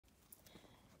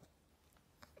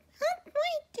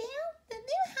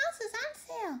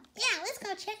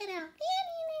go check it out.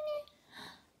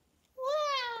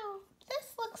 Wow,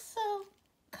 this looks so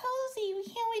cozy. We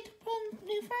can't wait to put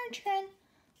new furniture in.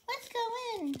 Let's go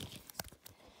in.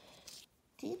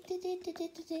 After you.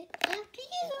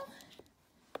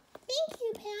 Thank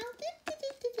you, pal.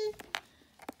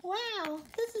 Wow,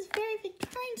 this is very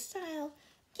Victorian style.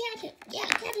 Gadget, yeah,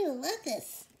 Gadget, love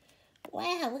this.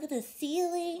 Wow, look at the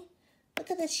ceiling. Look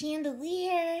at the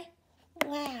chandelier.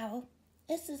 Wow,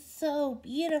 this is so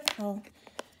beautiful.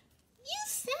 You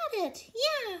said it,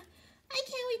 yeah. I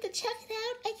can't wait to check it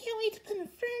out. I can't wait to put the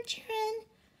furniture in.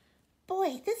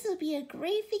 Boy, this will be a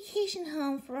great vacation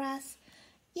home for us.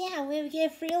 Yeah, we would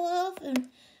get free love and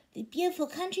the beautiful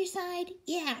countryside.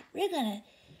 Yeah,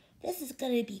 this is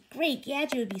gonna be great.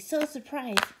 Gadget would be so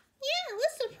surprised. Yeah,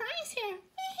 let's surprise her.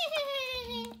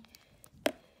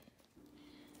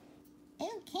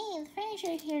 Okay, the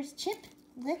furniture here's Chip.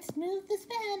 Let's move this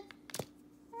bed.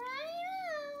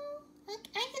 Look,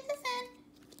 I get this end.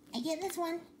 I get this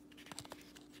one.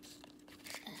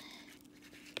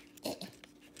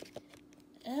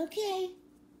 Okay,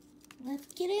 let's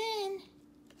get in.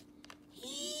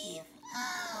 Heave!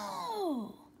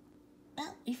 Oh!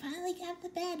 Well, we finally got the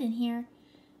bed in here.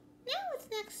 Now what's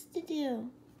next to do?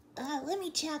 Let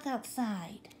me check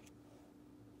outside.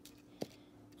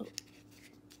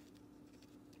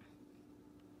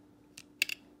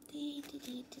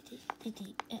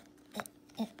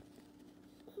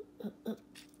 Oh.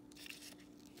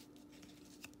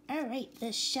 All right,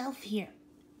 the shelf here.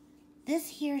 This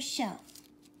here shelf.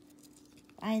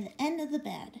 By the end of the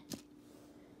bed.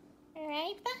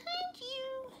 Right behind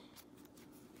you.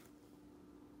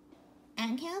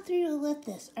 And count through to lift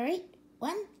this. All right,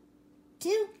 1,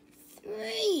 2,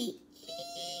 3.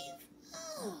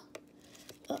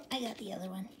 Oh, I got the other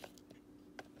one.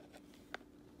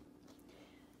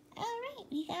 All right,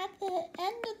 we got the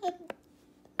end of the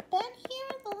bed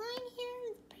here, the line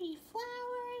here, pretty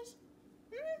flowers.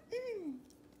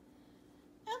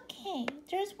 Okay,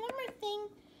 there's one more thing.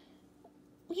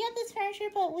 We have this furniture,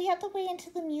 but we have to wait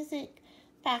until the music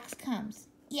box comes.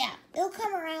 Yeah, it'll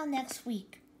come around next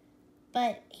week.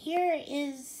 But here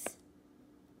is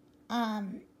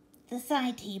the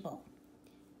side table.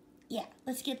 Yeah,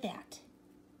 let's get that.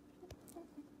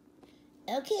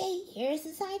 Okay, here's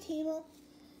the side table.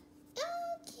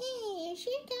 Okay, you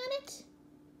sure you got it?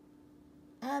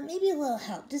 Maybe a little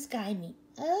help. Just guide me.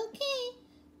 Okay.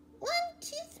 1,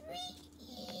 2, 3.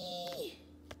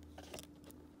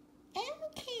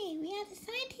 Okay, we have the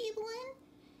side table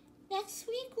in. Next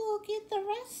week we'll get the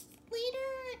rest later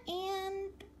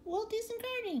and we'll do some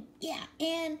gardening. Yeah,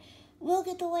 and we'll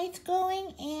get the lights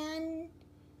going and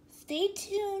stay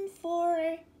tuned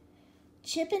for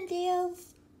Chip and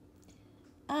Dale's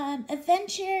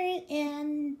adventure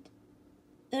and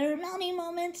the many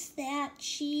moments that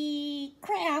she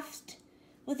crafts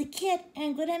with a kit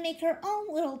and gonna make her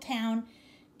own little town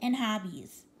and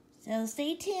hobbies. So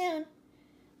stay tuned.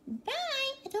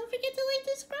 Bye! And don't forget to like,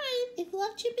 subscribe if you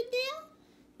love Chip and Dale.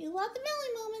 You love the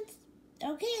Melly moments.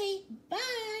 Okay,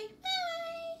 bye!